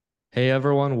Hey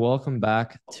everyone, welcome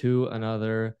back to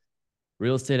another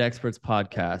Real Estate Experts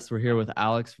podcast. We're here with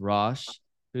Alex Rosh,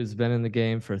 who's been in the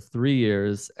game for 3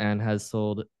 years and has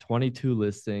sold 22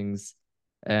 listings.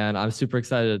 And I'm super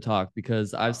excited to talk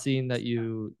because I've seen that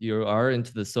you are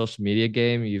into the social media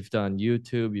game. You've done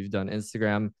YouTube, you've done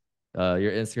Instagram.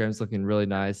 Your Instagram's looking really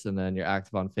nice, and then you're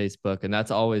active on Facebook, and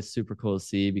that's always super cool to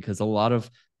see because a lot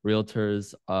of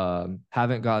realtors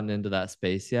haven't gotten into that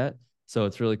space yet. So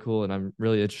it's really cool, and I'm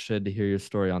really interested to hear your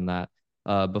story on that.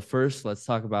 But first, let's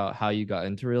talk about how you got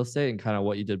into real estate and kind of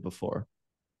what you did before.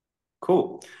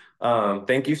 Cool.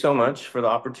 Thank you so much for the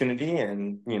opportunity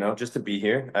and just to be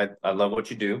here. I love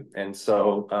what you do. And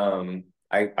so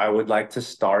I would like to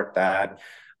start that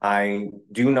I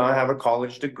do not have a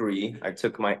college degree. I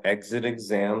took my exit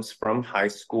exams from high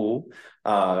school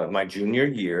my junior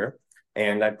year,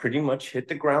 and I pretty much hit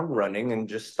the ground running and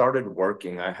just started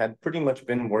working. I had pretty much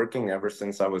been working ever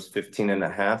since I was 15 and a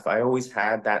half. I always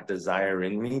had that desire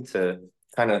in me to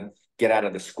kind of get out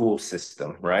of the school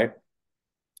system, right?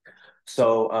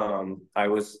 So I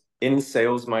was in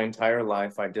sales my entire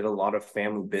life. I did a lot of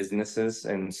family businesses.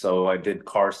 And so I did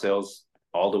car sales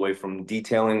all the way from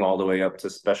detailing all the way up to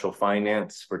special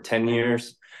finance for 10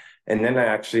 years. And then I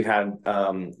actually had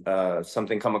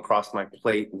something come across my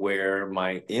plate where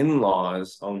my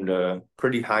in-laws owned a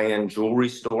pretty high-end jewelry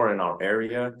store in our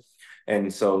area.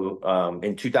 And so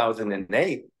in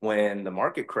 2008, when the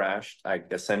market crashed, I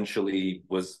essentially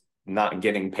was not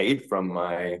getting paid from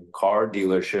my car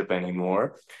dealership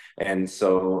anymore. And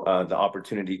so the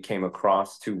opportunity came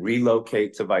across to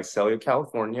relocate to Visalia,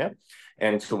 California,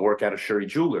 and to work at Ashuri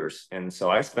Jewelers. And so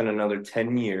I spent another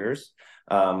 10 years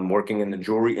working in the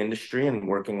jewelry industry and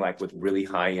working like with really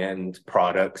high-end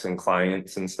products and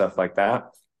clients and stuff like that.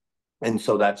 And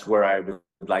so that's where I would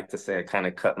like to say I kind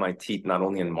of cut my teeth, not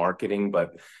only in marketing,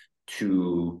 but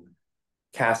to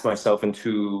cast myself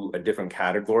into a different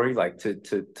category, like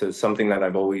to something that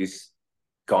I've always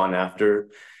gone after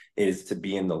is to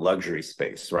be in the luxury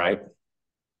space, right?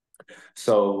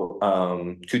 So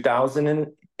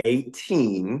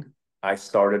 2018, I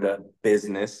started a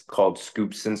business called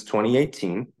Scoop since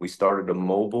 2018. We started a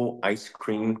mobile ice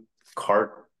cream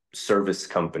cart service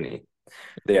company.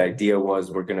 The idea was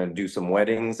we're going to do some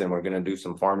weddings and we're going to do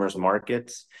some farmers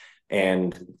markets.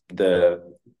 And the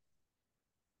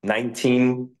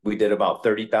 19, we did about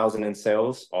 30,000 in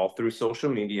sales all through social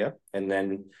media. And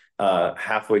then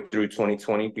halfway through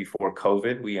 2020, before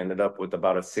COVID, we ended up with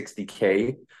about a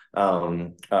 60K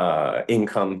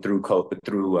income through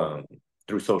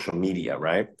social media,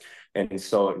 right? And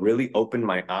so it really opened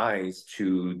my eyes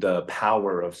to the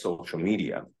power of social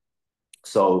media.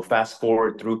 So fast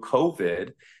forward through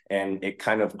COVID, and it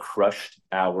kind of crushed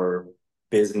our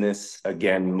business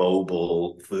again,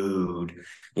 mobile, food,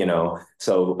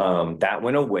 So that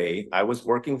went away. I was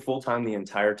working full time the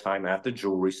entire time at the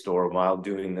jewelry store while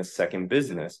doing this second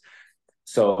business.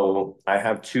 So I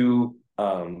have two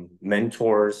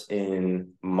mentors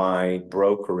in my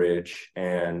brokerage,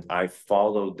 and I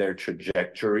followed their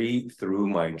trajectory through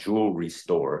my jewelry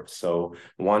store. So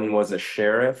one was a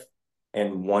sheriff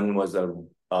and one was a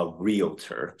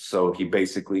realtor. So he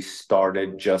basically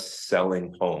started just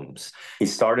selling homes. He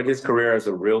started his career as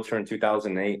a realtor in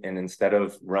 2008, and instead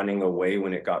of running away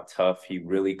when it got tough, he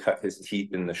really cut his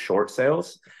teeth in the short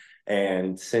sales.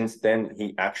 And since then,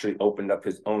 he actually opened up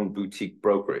his own boutique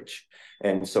brokerage.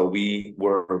 And so we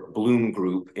were Bloom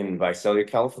Group in Visalia,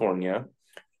 California.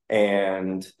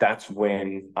 And that's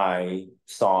when I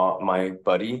saw my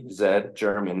buddy, Zed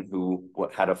German, who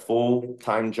had a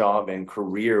full-time job and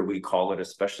career, we call it,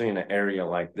 especially in an area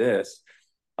like this,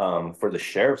 for the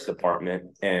sheriff's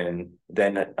department. And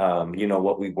then,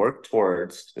 what we work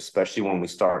towards, especially when we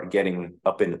start getting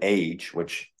up in age,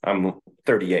 which I'm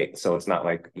 38, so it's not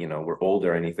like, we're old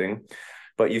or anything,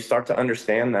 but you start to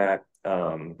understand that,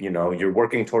 you're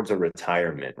working towards a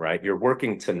retirement, right? You're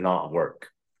working to not work.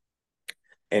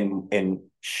 And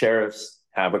sheriffs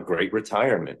have a great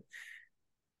retirement.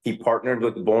 He partnered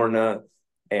with Borna,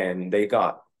 and they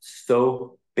got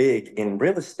so big in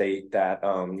real estate that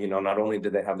not only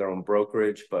did they have their own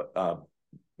brokerage, but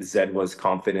Zed was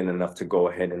confident enough to go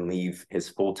ahead and leave his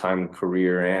full-time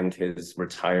career and his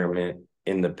retirement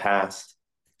in the past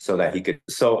so that he could.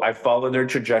 So I followed their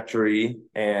trajectory,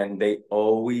 and they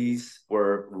always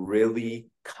were really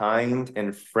kind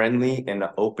and friendly and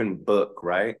an open book,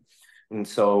 right? And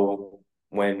so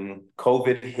when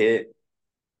COVID hit,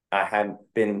 I had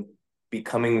been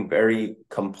becoming very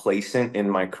complacent in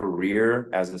my career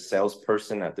as a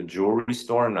salesperson at the jewelry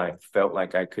store, and I felt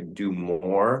like I could do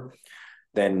more.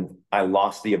 Then I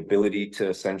lost the ability to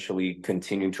essentially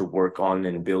continue to work on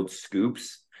and build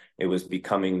Scoops. it was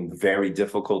becoming very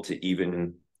difficult to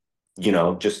even,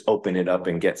 just open it up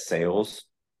and get sales.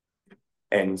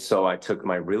 And so I took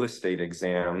my real estate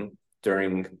exam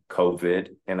during COVID,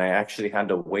 and I actually had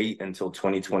to wait until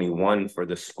 2021 for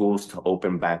the schools to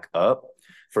open back up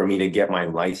for me to get my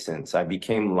license. I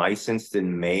became licensed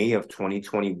in May of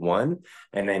 2021.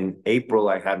 And in April,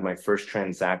 I had my first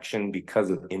transaction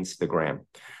because of Instagram.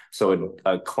 So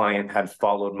a client had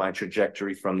followed my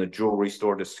trajectory from the jewelry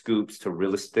store to Scoops to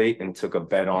real estate and took a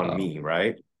bet on Wow. me,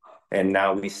 right? And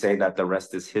now we say that the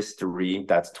rest is history.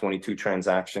 That's 22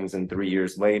 transactions and 3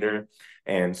 years later.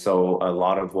 And so a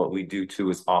lot of what we do too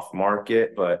is off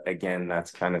market, but again,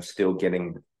 that's kind of still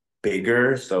getting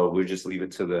bigger. So we'll just leave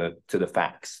it to the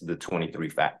facts, the 23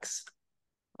 facts.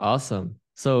 Awesome.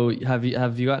 So have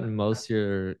you gotten most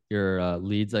of your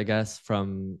leads, I guess,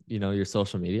 from your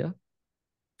social media?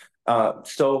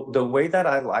 So the way that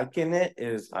I liken it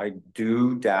is I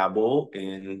do dabble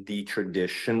in the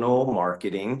traditional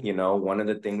marketing. One of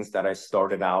the things that I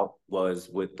started out was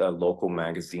with the local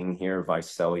magazine here,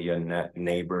 Visalia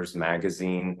Neighbors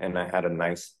Magazine, and I had a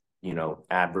nice,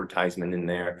 advertisement in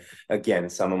there. Again,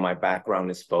 some of my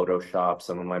background is Photoshop,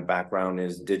 some of my background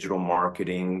is digital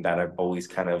marketing that I've always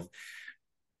kind of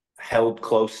held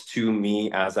close to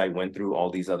me as I went through all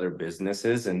these other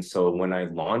businesses. And so when I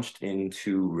launched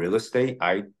into real estate,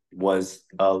 I was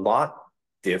a lot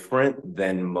different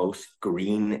than most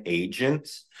green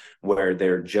agents, where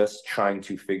they're just trying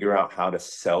to figure out how to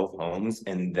sell homes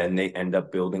and then they end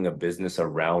up building a business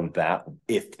around that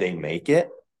if they make it.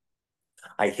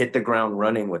 I hit the ground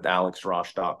running with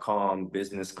alexrosh.com,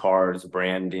 business cards,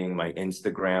 branding, my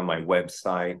Instagram, my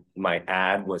website. My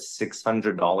ad was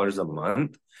 $600 a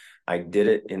month. I did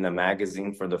it in the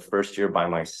magazine for the first year by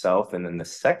myself. And then the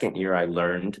second year, I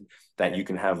learned that you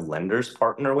can have lenders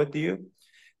partner with you.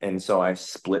 And so I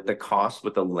split the cost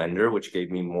with a lender, which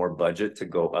gave me more budget to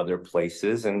go other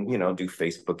places and, do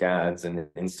Facebook ads and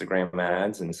Instagram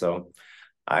ads. And so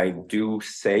I do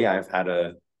say I've had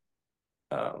a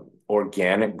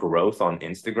organic growth on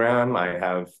Instagram. I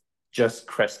have just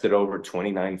crested over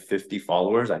 2,950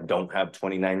 followers. I don't have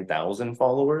 29,000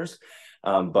 followers,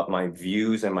 but my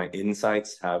views and my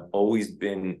insights have always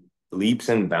been leaps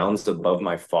and bounds above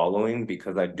my following,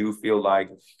 because I do feel like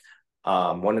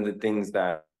one of the things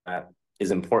that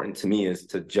is important to me is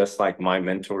to, just like my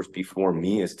mentors before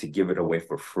me, is to give it away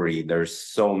for free. There's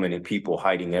so many people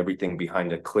hiding everything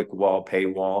behind a click wall,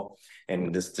 paywall,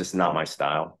 and this is just not my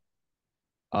style.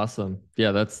 Awesome.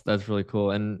 Yeah, that's really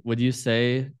cool. And would you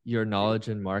say your knowledge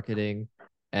in marketing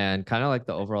and kind of like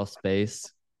the overall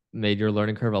space made your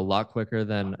learning curve a lot quicker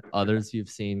than others you've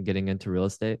seen getting into real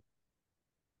estate?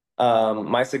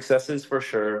 My successes for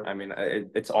sure. I mean,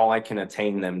 it's all I can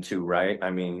attain them to, right?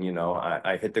 I mean,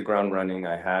 I hit the ground running.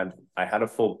 I had a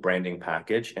full branding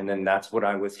package, and then that's what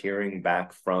I was hearing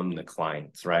back from the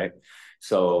clients, right?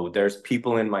 So there's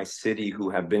people in my city who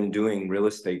have been doing real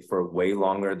estate for way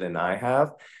longer than I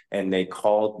have, and they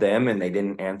called them and they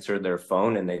didn't answer their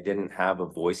phone and they didn't have a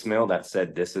voicemail that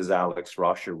said, "This is Alex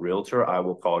Rosh, your realtor. I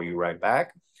will call you right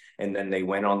back." And then they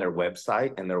went on their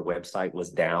website and their website was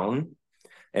down,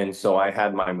 and so I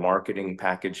had my marketing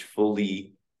package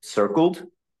fully circled.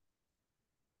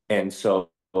 And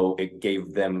so it gave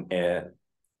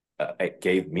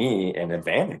me an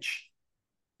advantage.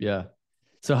 Yeah.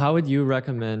 So how would you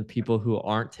recommend people who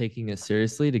aren't taking it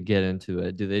seriously to get into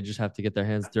it? Do they just have to get their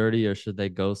hands dirty, or should they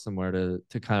go somewhere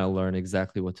to kind of learn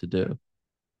exactly what to do?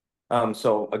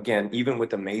 So again, even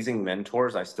with amazing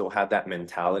mentors, I still had that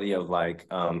mentality of like,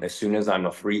 as soon as I'm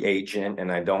a free agent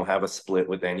and I don't have a split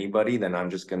with anybody, then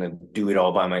I'm just gonna do it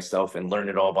all by myself and learn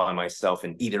it all by myself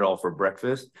and eat it all for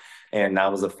breakfast. And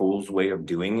that was a fool's way of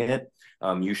doing it.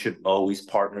 You should always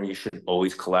partner, you should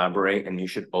always collaborate, and you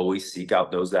should always seek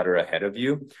out those that are ahead of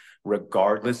you.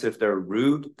 Regardless if they're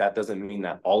rude, that doesn't mean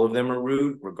that all of them are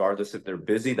rude. Regardless if they're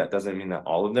busy, that doesn't mean that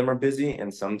all of them are busy.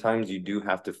 And sometimes you do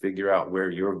have to figure out where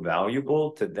you're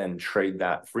valuable to then trade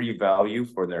that free value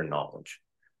for their knowledge.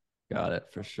 Got it,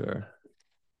 for sure.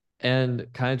 And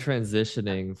kind of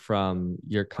transitioning from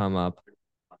your come up,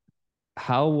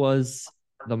 how was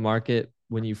the market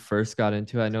when you first got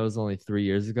into it? I know it was only 3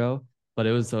 years ago, but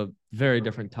it was a very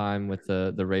different time with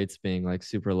the rates being like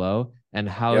super low. And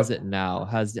how is Yep. it now?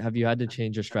 Have you had to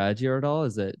change your strategy or at all?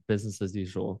 Is it business as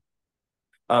usual?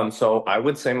 So I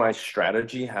would say my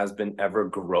strategy has been ever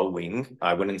growing.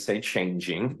 I wouldn't say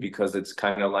changing, because it's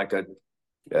kind of like a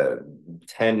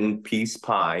 10-piece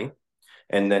pie.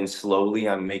 And then slowly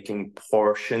I'm making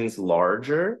portions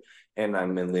larger and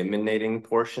I'm eliminating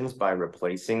portions by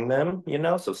replacing them,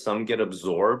 so some get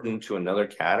absorbed into another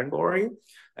category.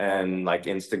 And like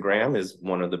Instagram is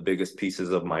one of the biggest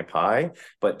pieces of my pie,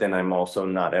 but then I'm also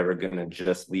not ever going to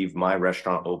just leave my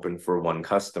restaurant open for one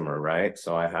customer, right?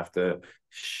 So I have to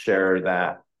share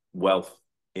that wealth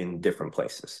in different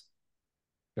places.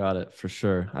 Got it, for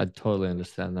sure. I totally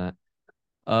understand that.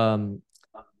 Um,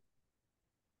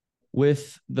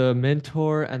 with the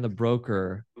mentor and the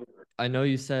broker, I know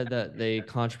you said that they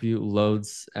contribute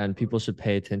loads and people should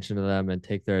pay attention to them and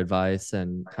take their advice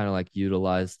and kind of like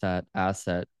utilize that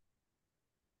asset.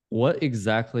 What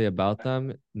exactly about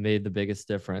them made the biggest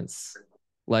difference?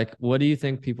 Like, what do you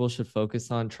think people should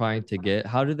focus on trying to get?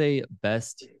 How do they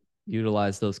best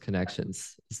utilize those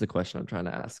connections? Is the question I'm trying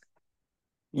to ask.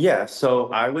 Yeah,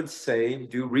 so I would say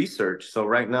do research. So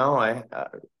right now,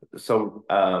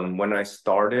 when I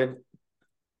started,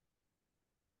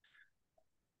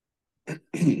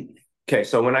 okay,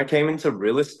 so when I came into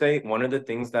real estate, one of the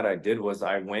things that I did was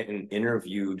I went and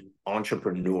interviewed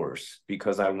entrepreneurs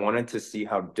because I wanted to see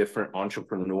how different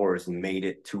entrepreneurs made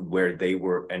it to where they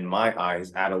were, in my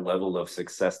eyes, at a level of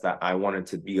success that I wanted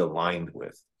to be aligned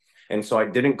with. And so I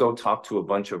didn't go talk to a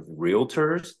bunch of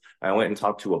realtors. I went and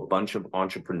talked to a bunch of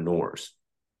entrepreneurs.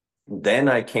 Then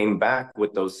I came back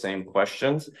with those same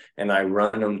questions and I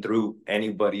run them through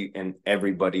anybody and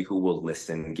everybody who will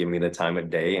listen, give me the time of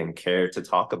day and care to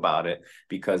talk about it.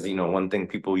 Because, one thing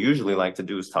people usually like to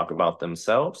do is talk about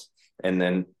themselves. And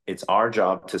then it's our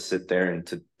job to sit there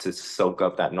and to soak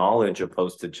up that knowledge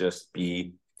opposed to just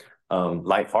be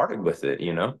lighthearted with it.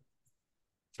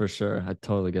 For sure. I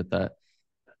totally get that.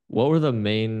 What were the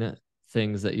main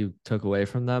things that you took away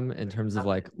from them in terms of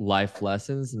like life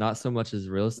lessons? Not so much as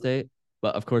real estate,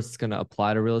 but of course it's going to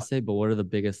apply to real estate. But what are the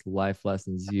biggest life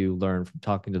lessons you learned from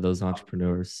talking to those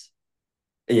entrepreneurs?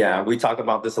 Yeah, we talk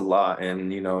about this a lot,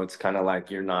 and it's kind of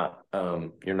like you're not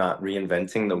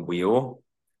reinventing the wheel,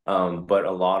 but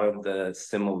a lot of the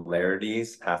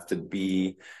similarities have to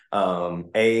be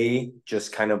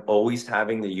just kind of always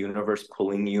having the universe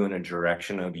pulling you in a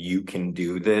direction of you can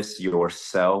do this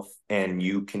yourself and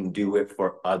you can do it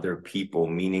for other people,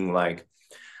 meaning like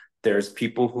there's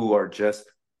people who are just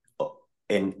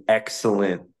an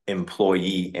excellent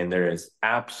employee, and there is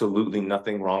absolutely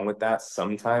nothing wrong with that.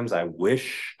 Sometimes I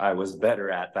wish I was better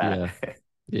at that. Yeah.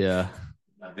 Yeah.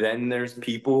 Then there's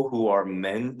people who are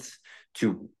meant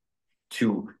to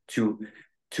to to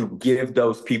to give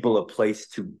those people a place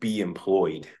to be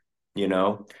employed.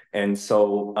 And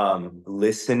so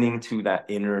listening to that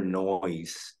inner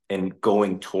noise and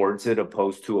going towards it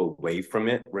opposed to away from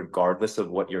it, regardless of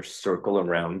what your circle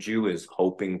around you is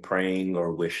hoping, praying,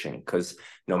 or wishing. Because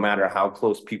no matter how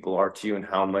close people are to you and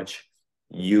how much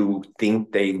you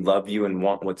think they love you and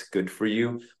want what's good for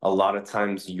you, a lot of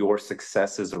times your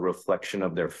success is a reflection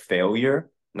of their failure,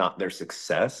 not their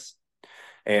success.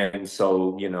 And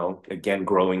so, again,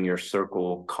 growing your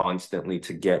circle constantly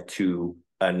to get to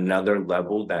another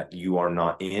level that you are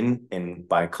not in. And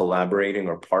by collaborating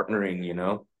or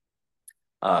partnering,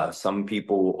 some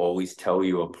people will always tell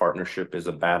you a partnership is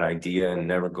a bad idea and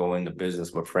never go into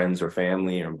business with friends or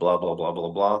family or blah, blah, blah, blah,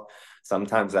 blah.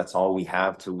 Sometimes that's all we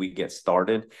have till we get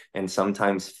started. And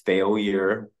sometimes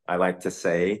failure, I like to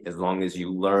say, as long as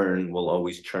you learn, will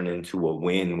always turn into a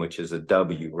win, which is a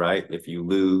W, right? If you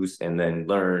lose and then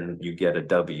learn, you get a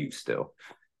W still.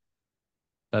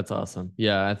 That's awesome.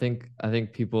 Yeah, I think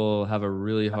people have a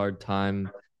really hard time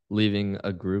leaving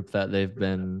a group that they've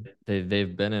been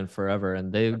in forever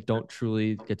and they don't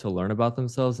truly get to learn about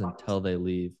themselves until they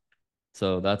leave.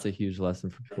 So that's a huge lesson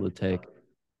for people to take.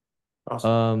 Awesome.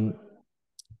 Um,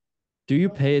 do you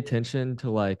pay attention to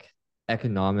like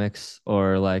economics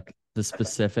or like the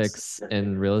specifics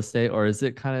in real estate, or is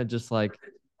it kind of just like,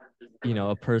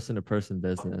 a person to person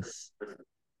business?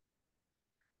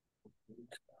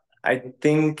 I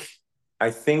think I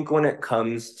think when it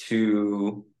comes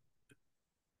to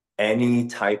any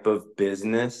type of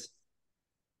business,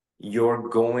 you're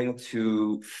going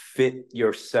to fit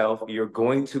yourself, you're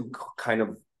going to kind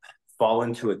of fall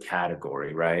into a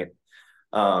category, right?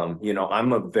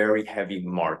 I'm a very heavy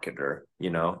marketer,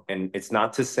 and it's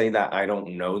not to say that I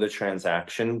don't know the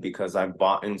transaction because I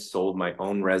bought and sold my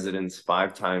own residence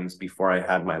 5 times before I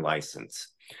had my license.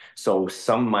 So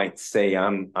some might say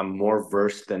I'm more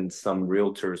versed than some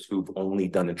realtors who've only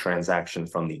done a transaction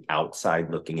from the outside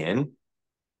looking in.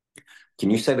 Can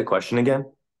you say the question again?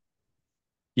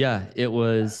 Yeah, it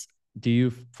was, do you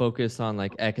focus on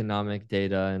like economic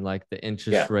data and like the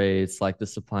interest Yeah, rates, like the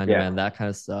supply and yeah. demand, that kind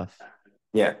of stuff?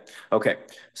 Yeah. Okay.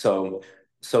 So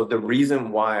the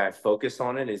reason why I focus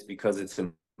on it is because it's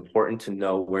important to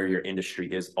know where your industry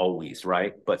is always,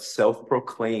 right? But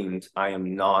self-proclaimed, I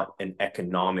am not an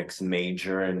economics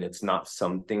major, and it's not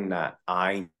something that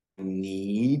I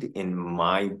need in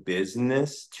my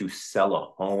business to sell a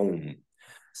home.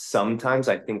 Sometimes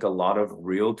I think a lot of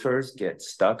realtors get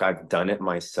stuck. I've done it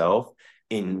myself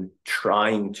in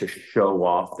trying to show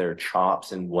off their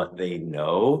chops and what they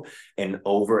know and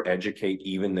over educate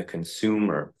even the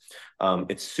consumer.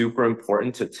 It's super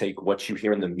important to take what you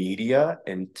hear in the media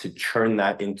and to turn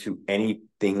that into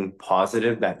anything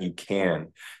positive that you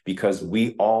can, because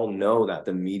we all know that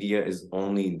the media is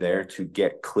only there to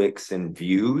get clicks and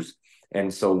views.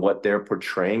 And so what they're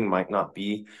portraying might not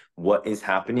be what is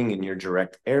happening in your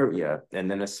direct area.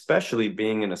 And then especially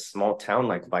being in a small town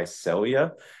like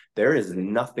Visalia, there is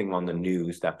nothing on the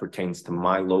news that pertains to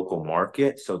my local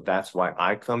market. So that's why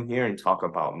I come here and talk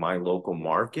about my local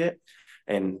market.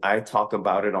 And I talk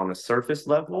about it on a surface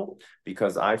level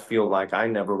because I feel like I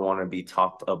never want to be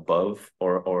talked above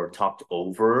or talked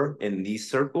over in these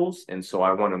circles. And so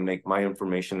I want to make my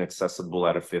information accessible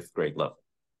at a fifth grade level.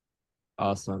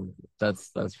 Awesome.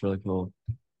 That's really cool.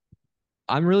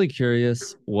 I'm really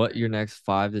curious what your next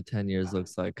 5 to 10 years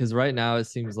looks like. Because right now it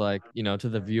seems like, to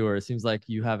the viewer, it seems like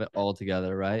you have it all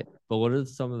together, right? But what are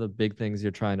some of the big things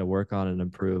you're trying to work on and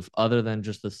improve other than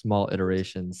just the small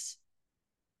iterations?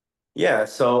 Yeah,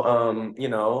 so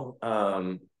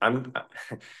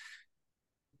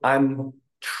I'm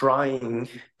trying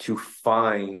to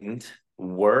find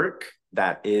work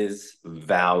that is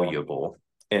valuable.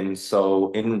 And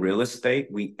so in real estate,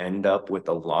 we end up with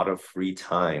a lot of free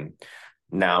time.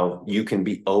 Now, you can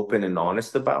be open and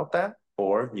honest about that,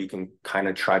 or you can kind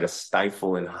of try to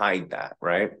stifle and hide that,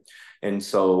 right? And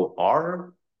so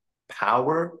our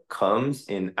power comes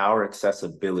in our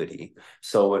accessibility.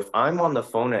 So if I'm on the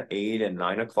phone at 8 and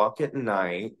 9 o'clock at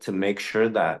night to make sure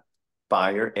that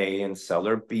buyer A and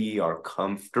seller B are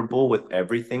comfortable with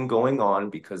everything going on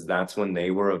because that's when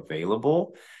they were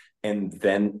available, and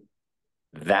then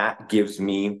that gives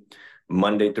me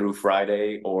Monday through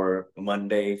Friday or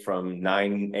Monday from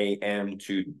 9 a.m.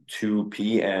 to 2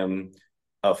 p.m.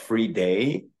 a free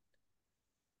day,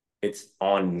 it's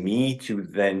on me to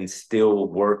then still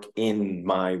work in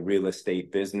my real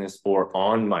estate business or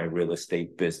on my real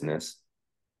estate business.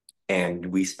 And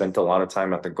we spent a lot of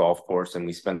time at the golf course, and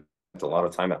we spent a lot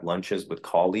of time at lunches with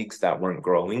colleagues that weren't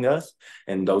growing us.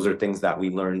 And those are things that we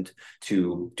learned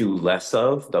to do less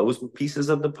of, those pieces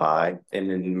of the pie, and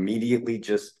then immediately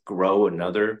just grow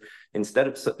another. Instead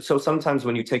of, so sometimes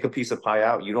when you take a piece of pie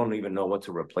out, you don't even know what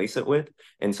to replace it with.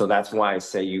 And so that's why I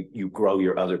say you grow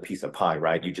your other piece of pie,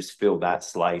 right? You just fill that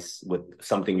slice with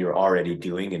something you're already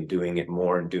doing and doing it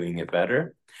more and doing it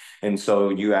better. And so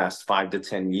you asked 5 to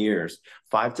 10 years.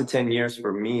 5 to 10 years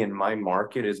for me in my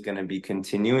market is going to be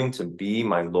continuing to be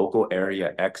my local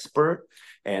area expert,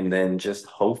 and then just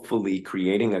hopefully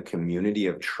creating a community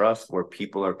of trust where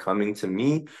people are coming to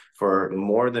me for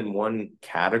more than one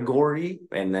category.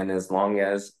 And then as long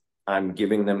as I'm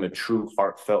giving them a true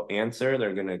heartfelt answer,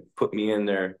 they're going to put me in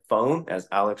their phone as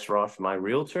Alex Rosh, my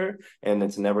realtor, and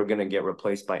it's never going to get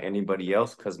replaced by anybody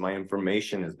else because my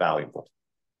information is valuable.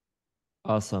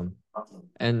 Awesome.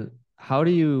 And how do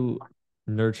you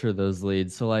nurture those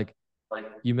leads? So like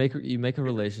you make a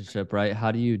relationship, right?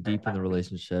 How do you deepen the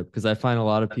relationship? Because I find a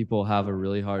lot of people have a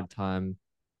really hard time,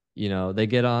 they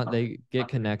get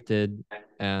connected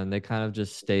and they kind of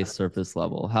just stay surface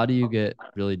level. How do you get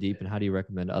really deep and how do you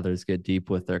recommend others get deep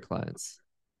with their clients?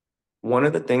 One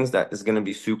of the things that is going to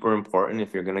be super important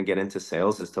if you're going to get into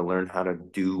sales is to learn how to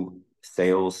do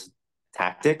sales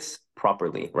tactics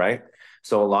properly, right?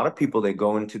 So a lot of people, they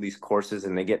go into these courses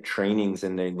and they get trainings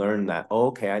and they learn that, oh,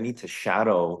 okay, I need to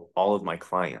shadow all of my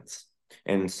clients.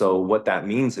 And so what that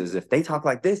means is if they talk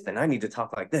like this, then I need to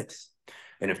talk like this.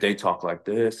 And if they talk like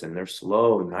this and they're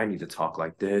slow, and I need to talk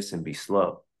like this and be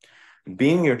slow.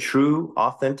 Being your true,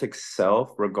 authentic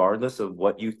self, regardless of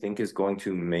what you think is going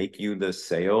to make you the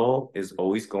sale, is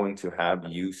always going to have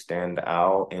you stand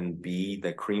out and be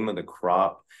the cream of the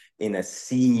crop in a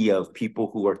sea of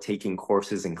people who are taking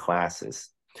courses and classes.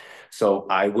 So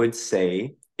I would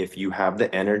say if you have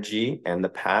the energy and the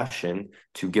passion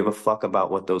to give a fuck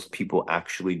about what those people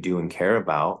actually do and care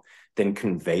about, then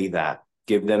convey that.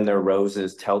 Give them their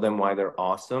roses, tell them why they're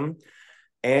awesome.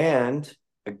 And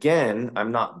again,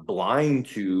 I'm not blind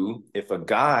to if a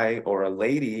guy or a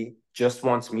lady just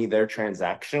wants me there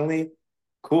transactionally.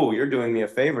 Cool, you're doing me a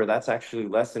favor. That's actually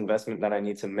less investment that I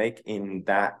need to make in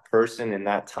that person in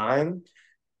that time,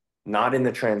 not in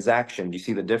the transaction. Do you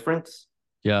see the difference?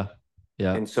 Yeah.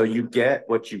 Yeah. And so you get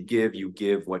what you give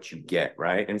what you get,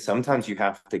 right? And sometimes you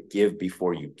have to give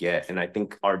before you get. And I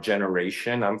think our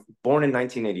generation, I'm born in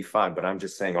 1985, but I'm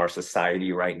just saying our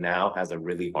society right now has a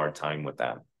really hard time with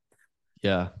that.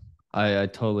 Yeah. I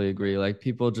totally agree. Like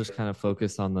people just kind of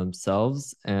focus on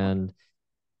themselves and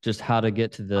just how to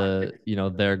get to the,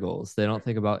 their goals. They don't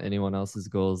think about anyone else's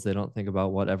goals. They don't think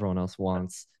about what everyone else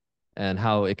wants and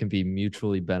how it can be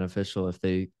mutually beneficial if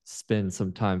they spend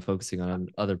some time focusing on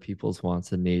other people's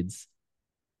wants and needs.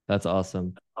 That's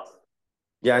awesome.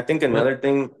 Yeah, I think What? another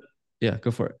thing, Yeah,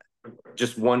 go for it.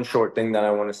 just one short thing that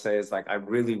I want to say is like I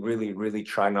really, really, really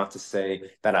try not to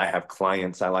say that I have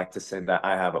clients. I like to say that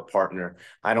I have a partner.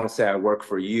 I don't say I work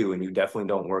for you and you definitely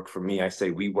don't work for me. I say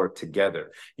we work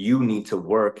together. You need to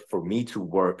work for me to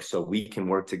work so we can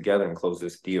work together and close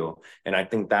this deal. And I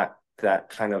think that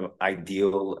kind of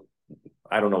ideal,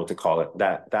 I don't know what to call it,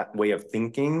 that way of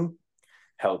thinking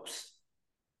helps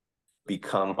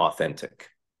become authentic.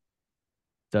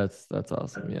 That's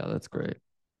awesome. Yeah, that's great.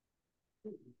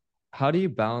 How do you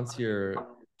balance your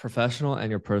professional and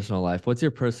your personal life? What's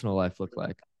your personal life look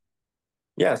like?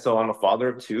 Yeah, so I'm a father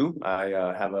of two. I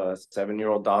have a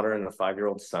 7-year-old daughter and a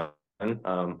 5-year-old son.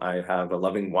 I have a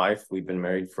loving wife. We've been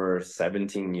married for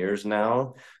 17 years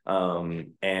now.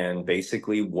 And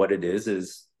basically, what it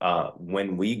is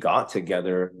when we got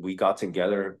together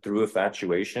through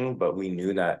infatuation, but we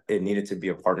knew that it needed to be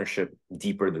a partnership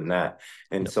deeper than that.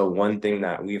 And Yep. so, one thing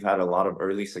that we've had a lot of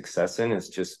early success in is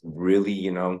just really,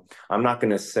 I'm not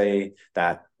going to say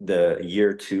that the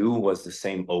year 2 was the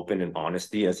same open and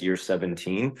honesty as year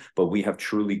 17, but we have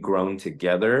truly grown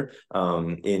together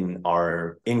in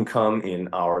our income, in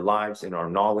our lives, in our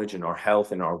knowledge, in our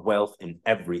health, in our wealth, in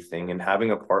everything. And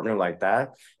having a partner like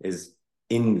that is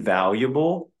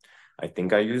invaluable. I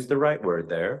think I used the right word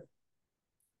there.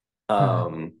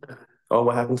 Um, oh,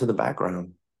 what happened to the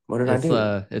background? What did I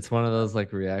do? It's one of those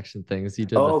like reaction things. You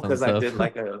did the Oh, because thumbs I up. did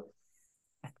like a,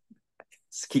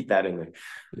 let's keep that in there.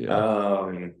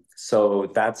 Yeah.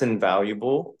 So that's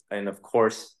invaluable. And of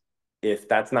course, if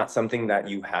that's not something that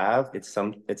you have,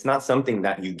 it's not something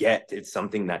that you get, it's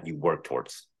something that you work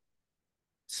towards.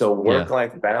 So Yeah.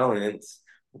 work-life balance,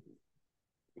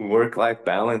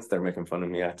 they're making fun of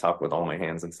me. I talk with all my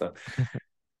hands and stuff.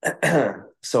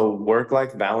 So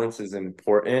work-life balance is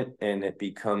important and it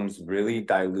becomes really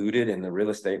diluted in the real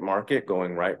estate market,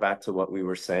 going right back to what we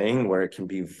were saying, where it can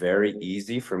be very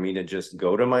easy for me to just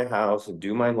go to my house,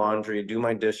 do my laundry, do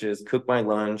my dishes, cook my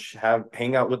lunch,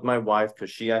 hang out with my wife because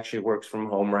she actually works from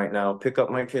home right now, pick up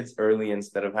my kids early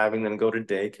instead of having them go to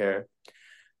daycare.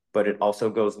 But it also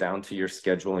goes down to your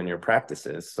schedule and your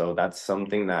practices. So that's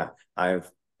something that I've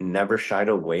never shied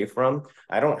away from.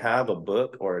 I don't have a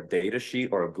book or a data sheet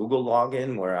or a Google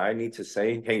login where I need to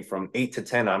say, hey, from 8 to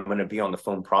 10, I'm going to be on the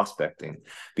phone prospecting,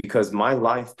 because my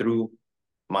life through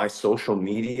my social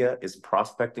media is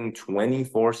prospecting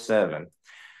 24/7.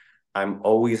 I'm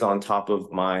always on top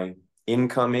of my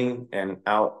incoming and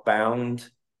outbound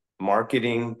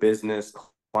marketing, business,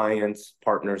 clients,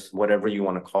 partners, whatever you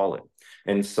want to call it.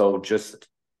 And so just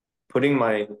putting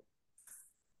my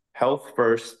health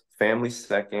first, family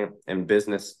second, and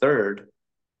business third,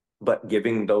 but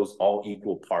giving those all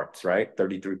equal parts, right?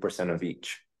 33% of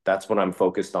each. That's what I'm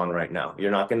focused on right now. You're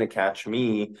not going to catch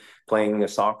me playing a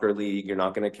soccer league. You're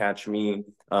not going to catch me,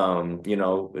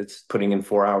 it's putting in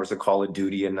 4 hours of Call of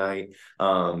Duty a night.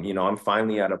 I'm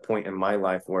finally at a point in my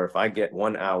life where if I get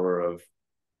 1 hour of,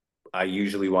 I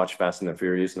usually watch Fast and the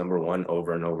Furious #1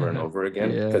 over and over and over again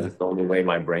because Yeah. it's the only way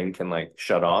my brain can like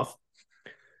shut off.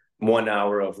 1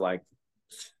 hour of like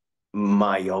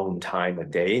my own time a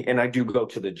day. And I do go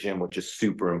to the gym, which is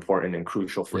super important and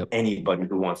crucial for Yep. anybody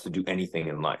who wants to do anything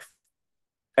in life.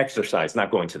 Exercise,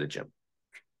 not going to the gym.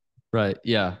 Right.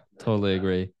 Yeah. Totally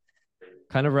agree.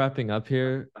 Kind of wrapping up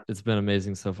here. It's been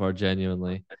amazing so far,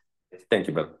 genuinely. Thank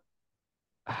you, brother.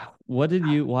 Why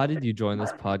did you join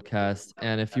this podcast?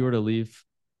 And if you were to leave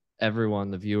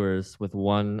everyone, the viewers, with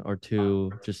one or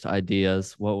two just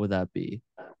ideas, what would that be?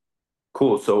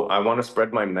 Cool. So I want to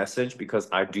spread my message because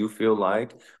I do feel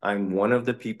like I'm one of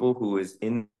the people who is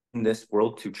in this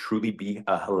world to truly be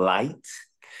a light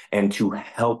and to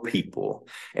help people.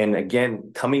 And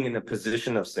again, coming in a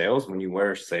position of sales, when you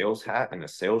wear a sales hat and a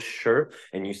sales shirt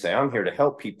and you say, I'm here to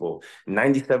help people,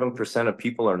 97% of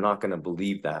people are not going to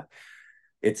believe that.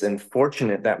 It's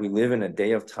unfortunate that we live in a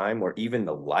day of time where even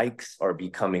the likes are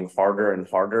becoming harder and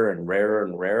harder and rarer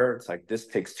and rarer. It's like, this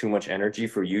takes too much energy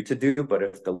for you to do. But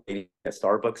if the lady at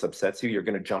Starbucks upsets you, you're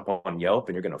going to jump on Yelp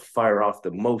and you're going to fire off the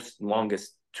most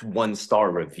longest 1-star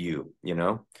review. I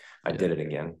Yeah. did it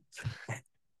again.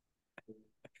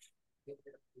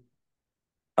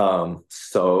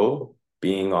 So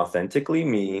being authentically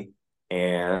me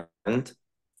and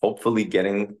hopefully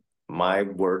getting my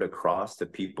word across to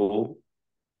people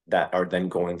that are then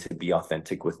going to be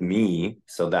authentic with me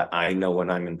so that I know when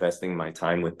I'm investing my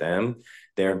time with them,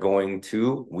 we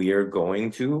are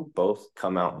going to both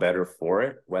come out better for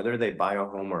it, whether they buy a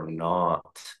home or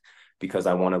not, because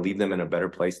I want to leave them in a better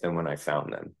place than when I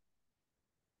found them.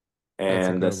 That's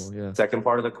And the incredible. Yeah. second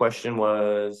part of the question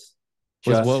was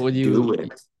What would just you do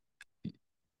it.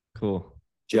 Cool.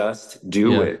 Just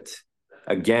do Yeah. it.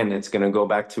 Again, it's going to go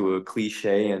back to a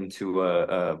cliche and to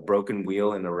a broken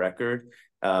wheel in a record.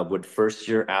 Would first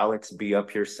year Alex be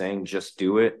up here saying, just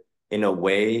do it? In a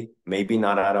way, maybe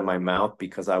not out of my mouth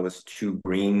because I was too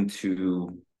green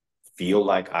to feel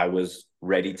like I was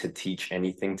ready to teach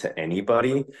anything to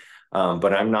anybody.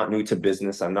 But I'm not new to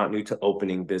business. I'm not new to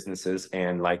opening businesses.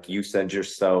 And like you said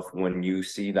yourself, when you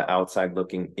see the outside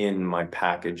looking in, my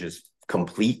package is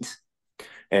complete.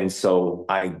 And so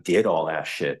I did all that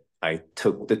shit. I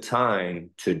took the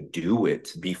time to do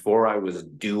it before I was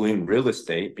doing real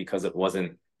estate because it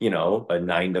wasn't, a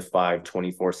 9 to 5,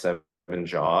 24/7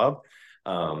 job.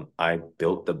 I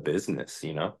built the business,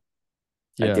 I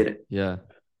Yeah. did it. Yeah.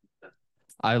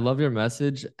 I love your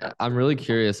message. I'm really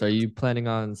curious. Are you planning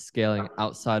on scaling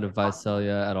outside of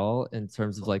Visalia at all in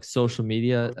terms of like social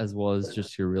media as well as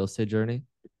just your real estate journey?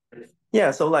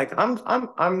 Yeah. So like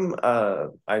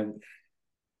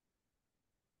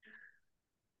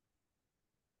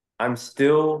I'm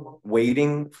still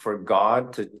waiting for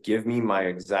God to give me my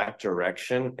exact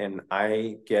direction. And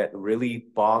I get really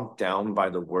bogged down by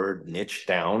the word niche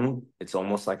down. It's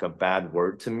almost like a bad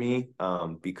word to me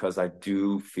because I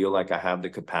do feel like I have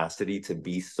the capacity to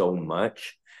be so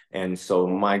much. And so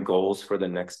my goals for the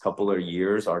next couple of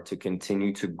years are to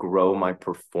continue to grow my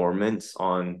performance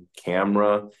on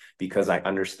camera because I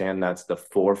understand that's the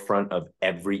forefront of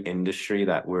every industry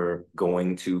that we're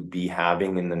going to be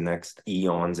having in the next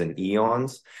eons and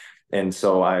eons. And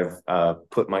so I've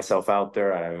put myself out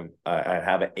there. I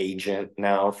have an agent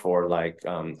now for like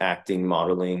acting,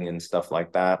 modeling, and stuff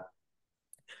like that.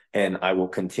 And I will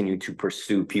continue to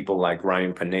pursue people like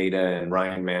Ryan Pineda and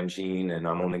Ryan Mangine. And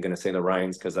I'm only going to say the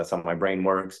Ryans because that's how my brain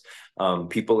works.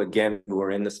 People, again, who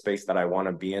are in the space that I want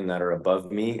to be in that are above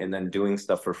me and then doing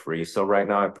stuff for free. So right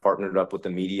now I've partnered up with a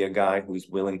media guy who's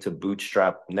willing to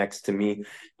bootstrap next to me.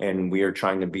 And we are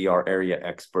trying to be our area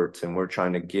experts and we're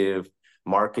trying to give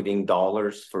marketing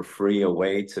dollars for free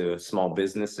away to small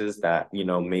businesses that,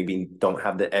 maybe don't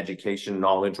have the education,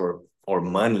 knowledge, or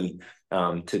money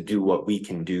to do what we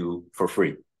can do for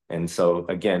free. And so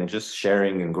again, just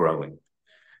sharing and growing.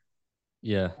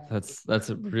 Yeah, that's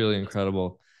really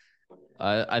incredible.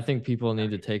 I think people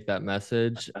need to take that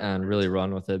message and really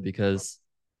run with it because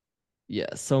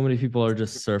yeah, so many people are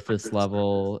just surface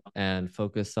level and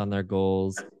focused on their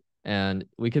goals. And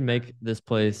we can make this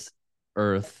place,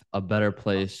 Earth, a better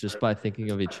place just by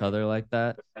thinking of each other like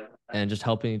that and just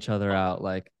helping each other out.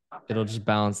 Like it'll just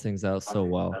balance things out so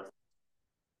well.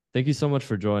 Thank you so much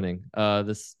for joining.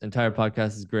 This entire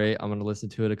podcast is great. I'm gonna listen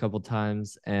to it a couple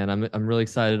times, and I'm really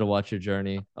excited to watch your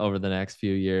journey over the next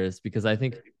few years because I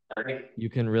think you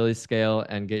can really scale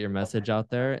and get your message out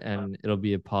there, and it'll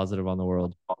be a positive on the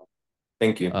world.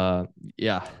 Thank you.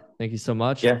 Yeah, thank you so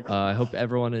much. Yeah. I hope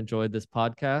everyone enjoyed this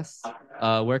podcast.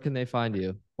 Where can they find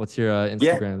you? What's your Yeah.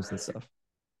 Instagrams and stuff?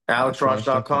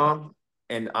 AlexRosh.com. AlexRosh.com.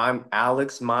 And I'm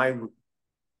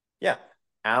yeah,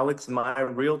 Alex, my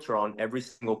realtor on every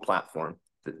single platform.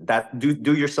 That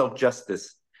do yourself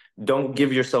justice. Don't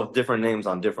give yourself different names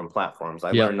on different platforms.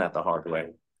 I Yep. learned that the hard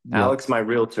way. Yep. Alex, my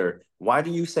realtor. Why do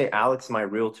you say Alex, my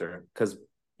realtor? Because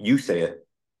you say it.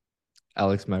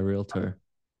 Alex, my realtor.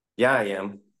 Yeah, I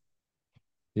am.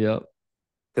 Yep.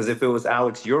 Because if it was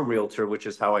Alex, your realtor, which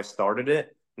is how I started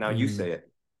it, now you Mm. say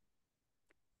it.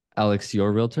 Alex,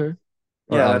 your realtor,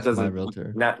 or Yeah, that Alex, my doesn't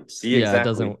realtor? not see Yeah, it exactly.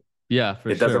 doesn't. Yeah, for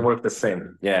It doesn't sure. work the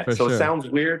same. Yeah. For So it sure. sounds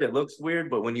weird. It looks weird,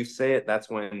 but when you say it, that's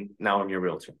when now I'm your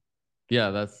realtor.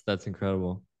 Yeah, that's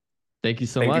incredible. Thank you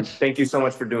so Thank you. much. Thank you so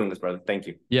much for doing this, brother. Thank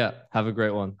you. Yeah, have a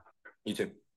great one. You too.